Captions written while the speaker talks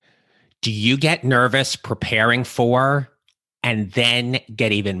Do you get nervous preparing for and then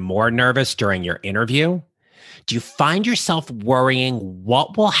get even more nervous during your interview? Do you find yourself worrying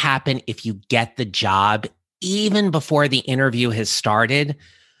what will happen if you get the job even before the interview has started?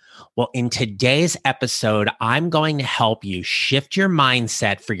 Well, in today's episode, I'm going to help you shift your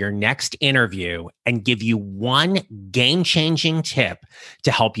mindset for your next interview and give you one game-changing tip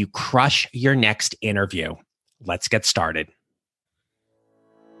to help you crush your next interview. Let's get started.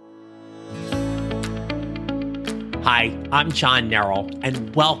 Hi, I'm John Nerl,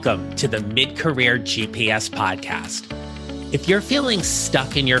 and welcome to the Mid-Career GPS podcast. If you're feeling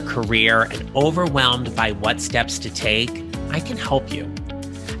stuck in your career and overwhelmed by what steps to take, I can help you.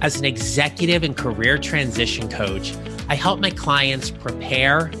 As an executive and career transition coach, I help my clients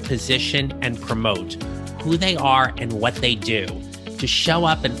prepare, position, and promote who they are and what they do to show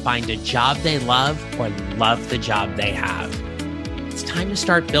up and find a job they love or love the job they have. It's time to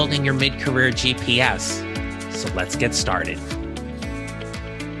start building your mid-career GPS. So let's get started.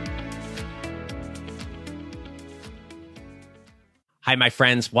 Hi, my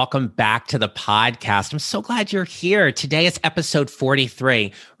friends. Welcome back to the podcast. I'm so glad you're here. Today is episode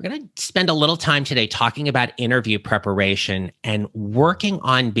 43. We're going to spend a little time today talking about interview preparation and working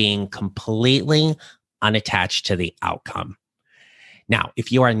on being completely unattached to the outcome. Now,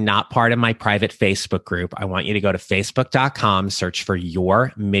 if you are not part of my private Facebook group, I want you to go to facebook.com, search for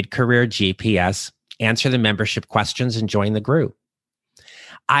your mid-career GPS, answer the membership questions, and join the group.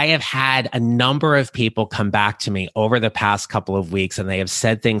 I have had a number of people come back to me over the past couple of weeks, and they have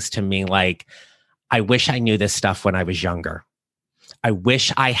said things to me like, I wish I knew this stuff when I was younger. I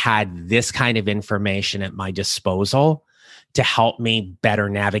wish I had this kind of information at my disposal to help me better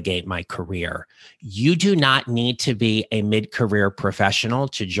navigate my career. You do not need to be a mid-career professional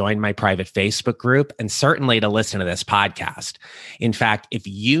to join my private Facebook group and certainly to listen to this podcast. In fact, if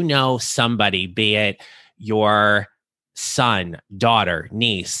you know somebody, be it your son, daughter,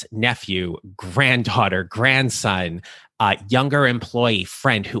 niece, nephew, granddaughter, grandson, younger employee,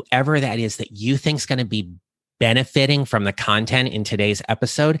 friend, whoever that is that you think is going to be benefiting from the content in today's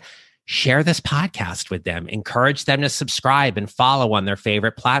episode, share this podcast with them. Encourage them to subscribe and follow on their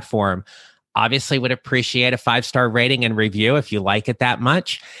favorite platform. Obviously, would appreciate a 5-star rating and review if you like it that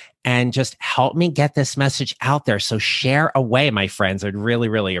much. And just help me get this message out there. So share away, my friends. I'd really,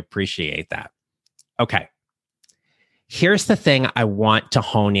 really appreciate that. Okay. Here's the thing I want to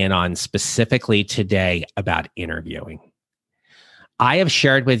hone in on specifically today about interviewing. I have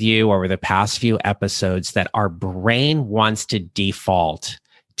shared with you over the past few episodes that our brain wants to default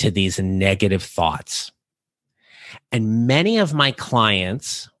to these negative thoughts. And many of my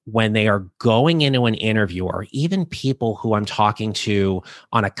clients, when they are going into an interview, or even people who I'm talking to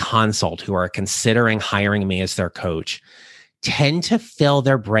on a consult who are considering hiring me as their coach, tend to fill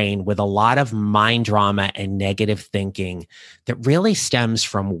their brain with a lot of mind drama and negative thinking that really stems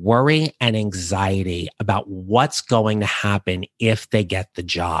from worry and anxiety about what's going to happen if they get the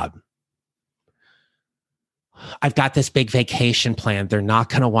job. I've got this big vacation planned. They're not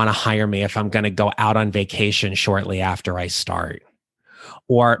going to want to hire me if I'm going to go out on vacation shortly after I start.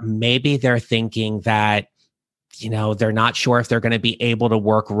 Or maybe they're thinking that, they're not sure if they're going to be able to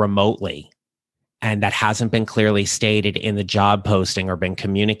work remotely. And that hasn't been clearly stated in the job posting or been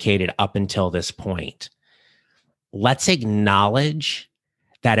communicated up until this point. Let's acknowledge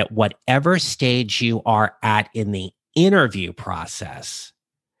that at whatever stage you are at in the interview process,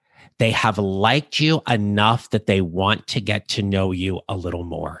 they have liked you enough that they want to get to know you a little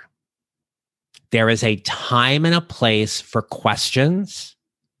more. There is a time and a place for questions,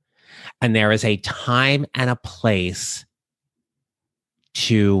 and there is a time and a place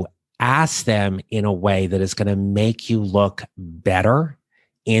to ask them in a way that is going to make you look better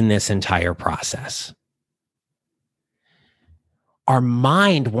in this entire process. Our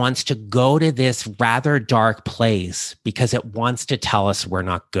mind wants to go to this rather dark place because it wants to tell us we're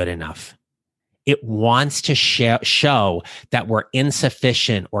not good enough. It wants to show that we're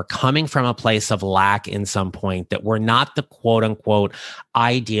insufficient or coming from a place of lack in some point, that we're not the quote unquote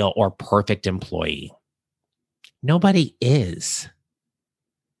ideal or perfect employee. Nobody is.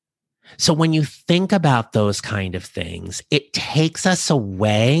 So when you think about those kind of things, it takes us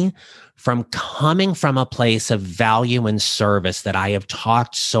away from coming from a place of value and service that I have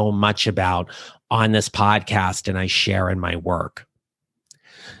talked so much about on this podcast and I share in my work.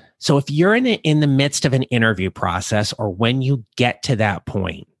 So if you're in the midst of an interview process, or when you get to that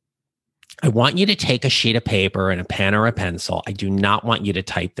point, I want you to take a sheet of paper and a pen or a pencil. I do not want you to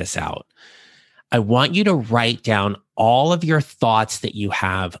type this out. I want you to write down all of your thoughts that you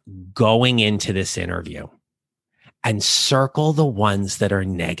have going into this interview and circle the ones that are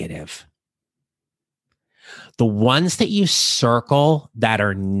negative. The ones that you circle that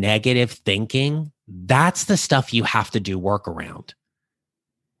are negative thinking, that's the stuff you have to do work around.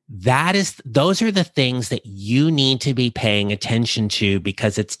 Those are the things that you need to be paying attention to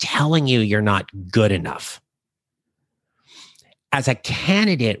because it's telling you you're not good enough. As a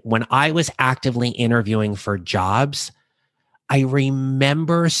candidate, when I was actively interviewing for jobs, I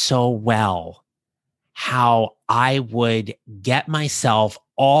remember so well how I would get myself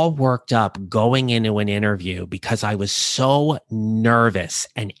all worked up going into an interview because I was so nervous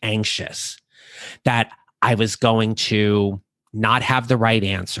and anxious that I was going to not have the right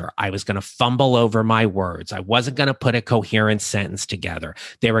answer. I was going to fumble over my words. I wasn't going to put a coherent sentence together.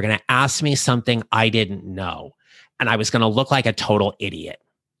 They were going to ask me something I didn't know, and I was going to look like a total idiot.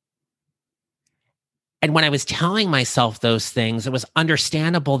 And when I was telling myself those things, it was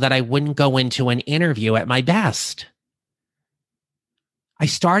understandable that I wouldn't go into an interview at my best. I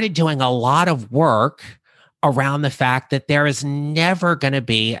started doing a lot of work around the fact that there is never going to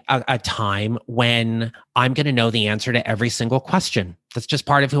be a time when I'm going to know the answer to every single question. That's just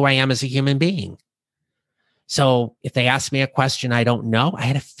part of who I am as a human being. So if they ask me a question I don't know, I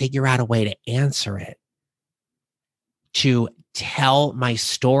had to figure out a way to answer it, to tell my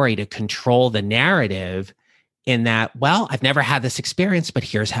story, to control the narrative in that, well, I've never had this experience, but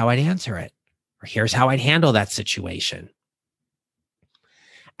here's how I'd answer it, or here's how I'd handle that situation.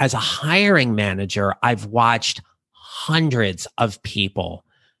 As a hiring manager, I've watched hundreds of people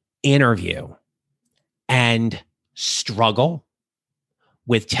interview and struggle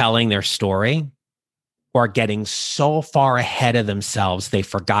with telling their story or getting so far ahead of themselves they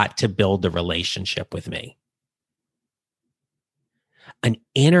forgot to build the relationship with me. An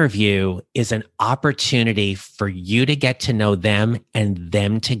interview is an opportunity for you to get to know them and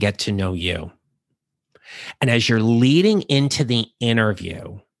them to get to know you. And as you're leading into the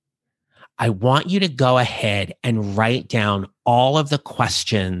interview, I want you to go ahead and write down all of the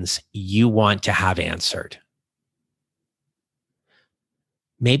questions you want to have answered.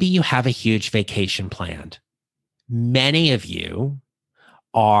 Maybe you have a huge vacation planned. Many of you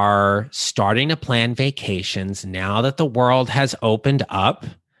are starting to plan vacations now that the world has opened up.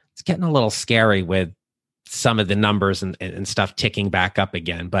 It's getting a little scary with some of the numbers and stuff ticking back up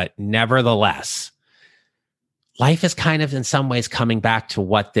again, but nevertheless, life is kind of in some ways coming back to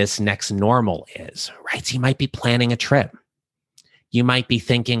what this next normal is, right? So you might be planning a trip. You might be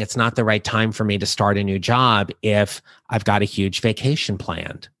thinking it's not the right time for me to start a new job if I've got a huge vacation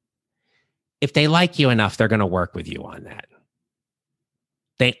planned. If they like you enough, they're going to work with you on that.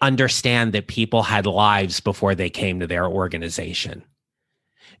 They understand that people had lives before they came to their organization.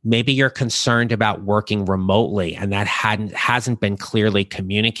 Maybe you're concerned about working remotely and that hasn't been clearly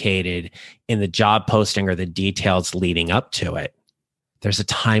communicated in the job posting or the details leading up to it. There's a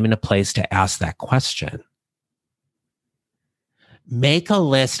time and a place to ask that question. Make a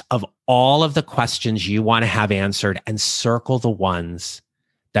list of all of the questions you want to have answered and circle the ones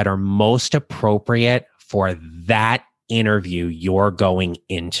that are most appropriate for that interview you're going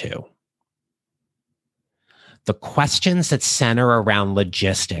into. The questions that center around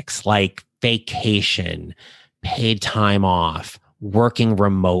logistics like vacation, paid time off, working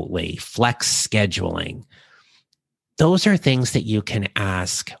remotely, flex scheduling, those are things that you can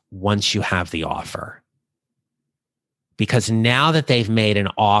ask once you have the offer. Because now that they've made an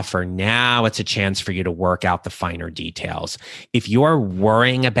offer, now it's a chance for you to work out the finer details. If you're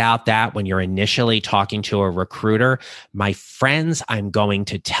worrying about that when you're initially talking to a recruiter, my friends, I'm going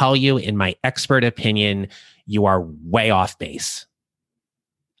to tell you in my expert opinion, you are way off base.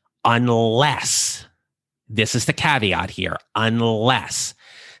 Unless, this is the caveat here, unless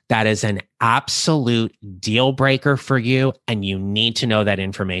that is an absolute deal breaker for you and you need to know that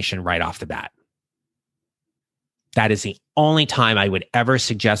information right off the bat. That is the only time I would ever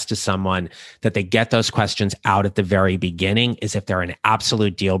suggest to someone that they get those questions out at the very beginning is if they're an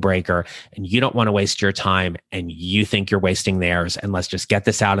absolute deal breaker and you don't want to waste your time and you think you're wasting theirs, and let's just get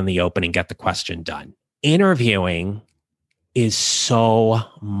this out in the open and get the question done. Interviewing is so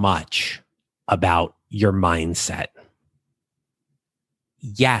much about your mindset.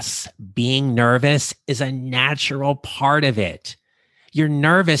 Yes, being nervous is a natural part of it. You're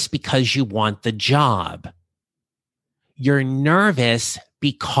nervous because you want the job. You're nervous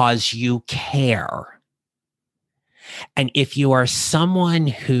because you care. And if you are someone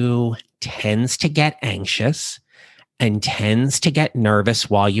who tends to get anxious and tends to get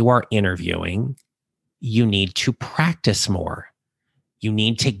nervous while you are interviewing, you need to practice more. You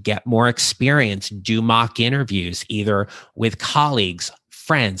need to get more experience, do mock interviews, either with colleagues,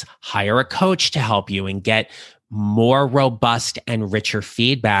 friends, hire a coach to help you and get more robust and richer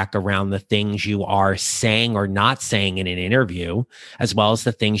feedback around the things you are saying or not saying in an interview, as well as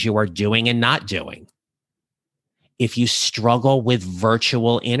the things you are doing and not doing. If you struggle with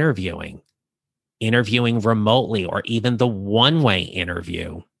virtual interviewing remotely, or even the one-way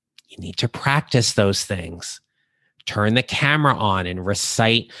interview, you need to practice those things. Turn the camera on and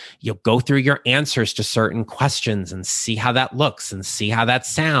recite. You'll go through your answers to certain questions and see how that looks and see how that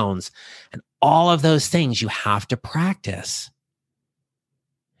sounds. And all of those things you have to practice.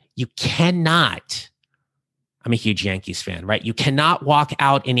 You cannot, I'm a huge Yankees fan, right? You cannot walk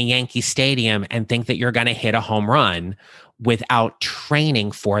out in a Yankee stadium and think that you're going to hit a home run without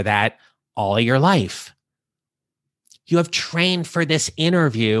training for that all of your life. You have trained for this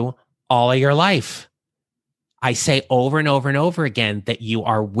interview all of your life. I say over and over and over again that you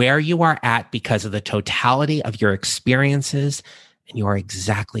are where you are at because of the totality of your experiences, and you are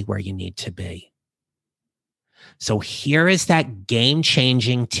exactly where you need to be. So here is that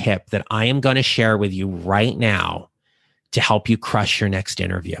game-changing tip that I am going to share with you right now to help you crush your next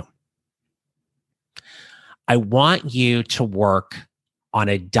interview. I want you to work on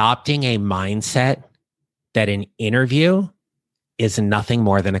adopting a mindset that an interview is nothing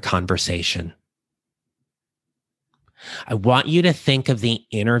more than a conversation. I want you to think of the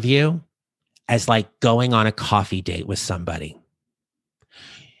interview as like going on a coffee date with somebody.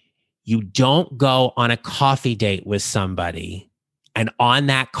 You don't go on a coffee date with somebody and on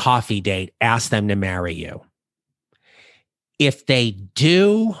that coffee date ask them to marry you. If they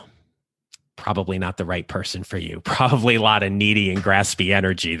do, probably not the right person for you. Probably a lot of needy and graspy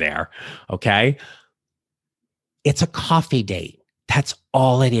energy there. Okay. It's a coffee date. That's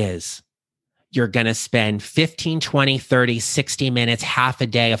all it is. You're going to spend 15, 20, 30, 60 minutes, half a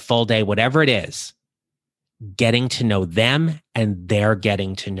day, a full day, whatever it is, getting to know them and they're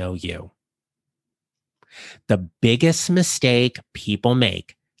getting to know you. The biggest mistake people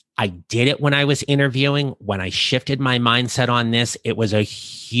make, I did it when I was interviewing. When I shifted my mindset on this, it was a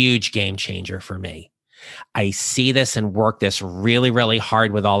huge game changer for me. I see this and work this really, really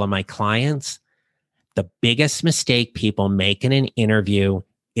hard with all of my clients. The biggest mistake people make in an interview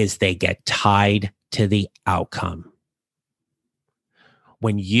is they get tied to the outcome.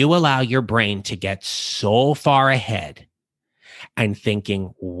 When you allow your brain to get so far ahead and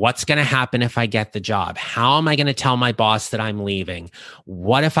thinking, what's going to happen if I get the job? How am I going to tell my boss that I'm leaving?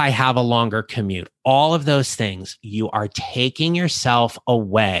 What if I have a longer commute? All of those things, you are taking yourself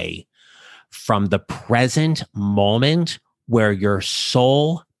away from the present moment where your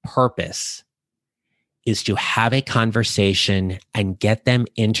sole purpose is to have a conversation and get them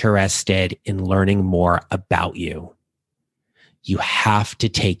interested in learning more about you. You have to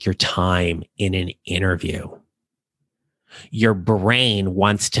take your time in an interview. Your brain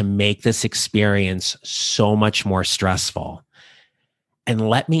wants to make this experience so much more stressful. And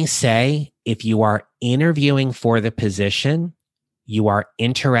let me say, if you are interviewing for the position, you are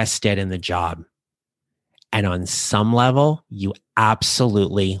interested in the job. And on some level, you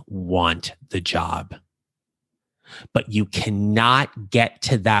absolutely want the job. But you cannot get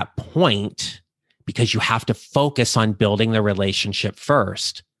to that point because you have to focus on building the relationship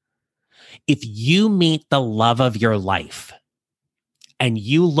first. If you meet the love of your life and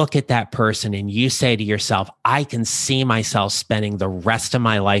you look at that person and you say to yourself, I can see myself spending the rest of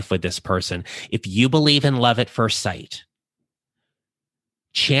my life with this person. If you believe in love at first sight,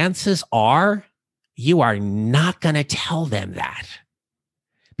 chances are you are not going to tell them that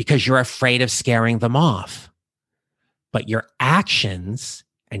because you're afraid of scaring them off. But your actions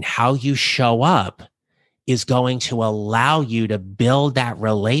and how you show up is going to allow you to build that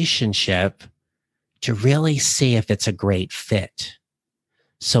relationship to really see if it's a great fit.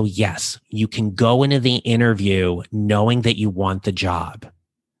 So yes, you can go into the interview knowing that you want the job,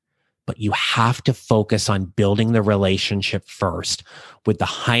 but you have to focus on building the relationship first with the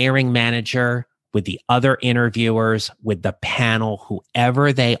hiring manager, with the other interviewers, with the panel,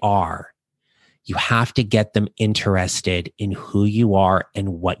 whoever they are. You have to get them interested in who you are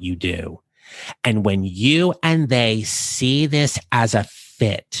and what you do. And when you and they see this as a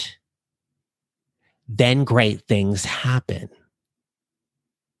fit, then great things happen.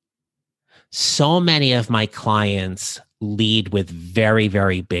 So many of my clients lead with very,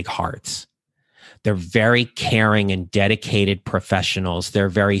 very big hearts. They're very caring and dedicated professionals. They're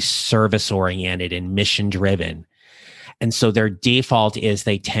very service-oriented and mission-driven. And so their default is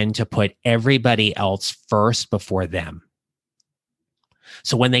they tend to put everybody else first before them.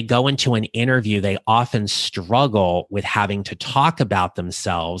 So when they go into an interview, they often struggle with having to talk about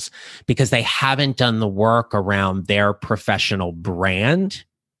themselves because they haven't done the work around their professional brand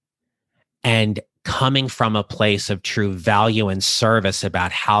and coming from a place of true value and service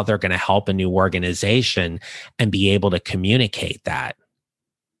about how they're going to help a new organization and be able to communicate that.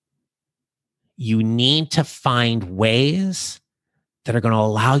 You need to find ways that are going to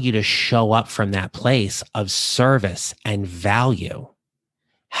allow you to show up from that place of service and value.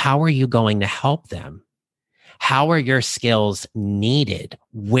 How are you going to help them? How are your skills needed?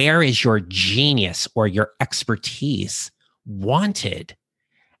 Where is your genius or your expertise wanted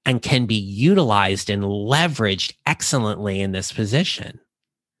and can be utilized and leveraged excellently in this position?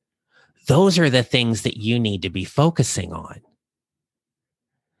 Those are the things that you need to be focusing on.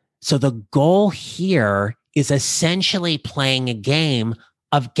 So the goal here is essentially playing a game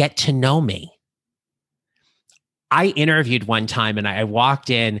of get to know me. I interviewed one time and I walked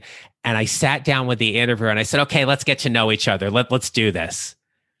in and I sat down with the interviewer and I said, okay, let's get to know each other. Let's do this.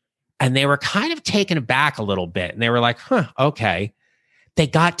 And they were kind of taken aback a little bit. And they were like, okay. They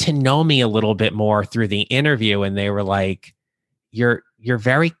got to know me a little bit more through the interview. And they were like, you're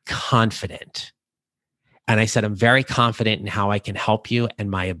very confident. And I said, I'm very confident in how I can help you and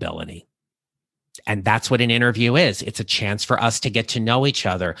my ability. And that's what an interview is. It's a chance for us to get to know each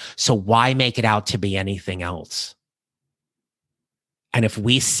other. So why make it out to be anything else? And if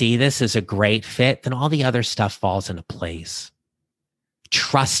we see this as a great fit, then all the other stuff falls into place.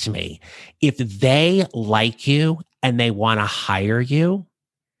 Trust me, if they like you and they want to hire you,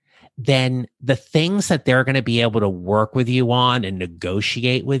 then the things that they're going to be able to work with you on and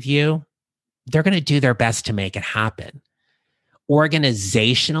negotiate with you, they're going to do their best to make it happen.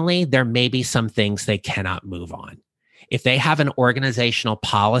 Organizationally, there may be some things they cannot move on. If they have an organizational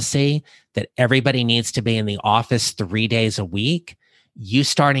policy that everybody needs to be in the office 3 days a week, you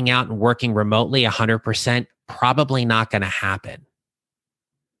starting out and working remotely 100%, probably not going to happen.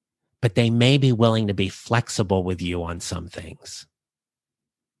 But they may be willing to be flexible with you on some things.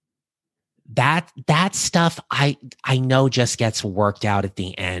 That stuff I know just gets worked out at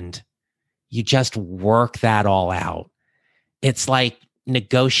the end. You just work that all out. It's like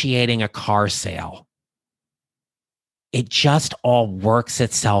negotiating a car sale. It just all works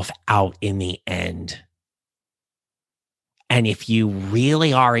itself out in the end. And if you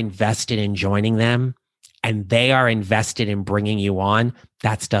really are invested in joining them and they are invested in bringing you on,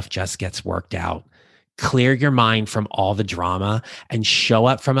 that stuff just gets worked out. Clear your mind from all the drama and show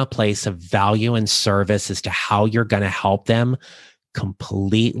up from a place of value and service as to how you're going to help them,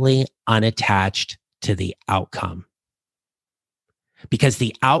 completely unattached to the outcome. Because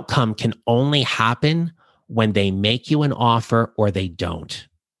the outcome can only happen when they make you an offer or they don't.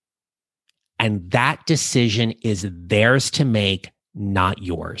 And that decision is theirs to make, not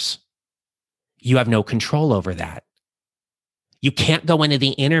yours. You have no control over that. You can't go into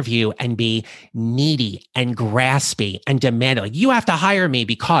the interview and be needy and graspy and demand, like, you have to hire me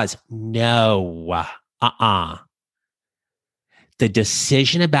because no, The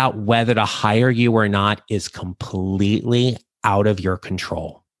decision about whether to hire you or not is completely out of your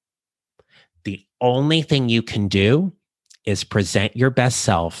control. The only thing you can do is present your best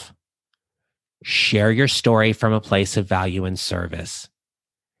self, share your story from a place of value and service,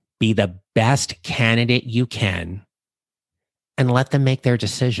 be the best candidate you can, and let them make their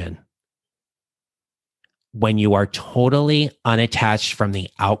decision. When you are totally unattached from the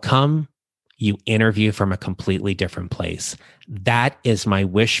outcome, you interview from a completely different place. That is my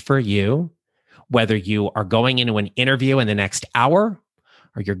wish for you, whether you are going into an interview in the next hour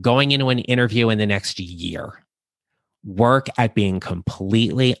or you're going into an interview in the next year. Work at being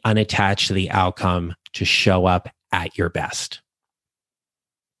completely unattached to the outcome to show up at your best.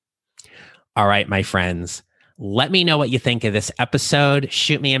 All right, my friends, let me know what you think of this episode.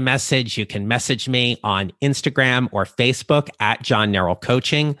 Shoot me a message. You can message me on Instagram or Facebook at John Neral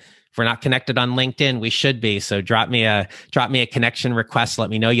Coaching. If we're not connected on LinkedIn, we should be. So drop me a connection request. Let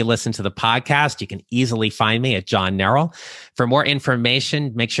me know you listen to the podcast. You can easily find me at John Neral. For more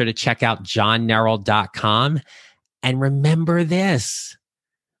information, make sure to check out johnneral.com. And remember this,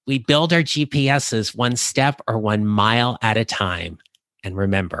 we build our GPSs one step or 1 mile at a time. And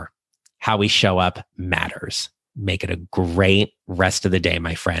remember, how we show up matters. Make it a great rest of the day,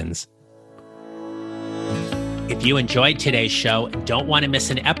 my friends. If you enjoyed today's show and don't want to miss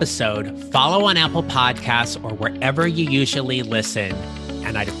an episode, follow on Apple Podcasts or wherever you usually listen.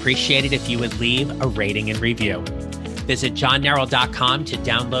 And I'd appreciate it if you would leave a rating and review. Visit johnneral.com to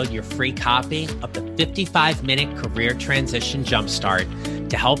download your free copy of the 55-minute career transition jumpstart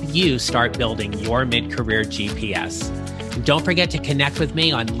to help you start building your mid-career GPS. And don't forget to connect with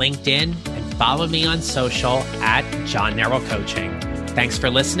me on LinkedIn and follow me on social at John Neral Coaching. Thanks for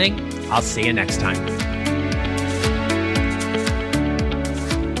listening. I'll see you next time.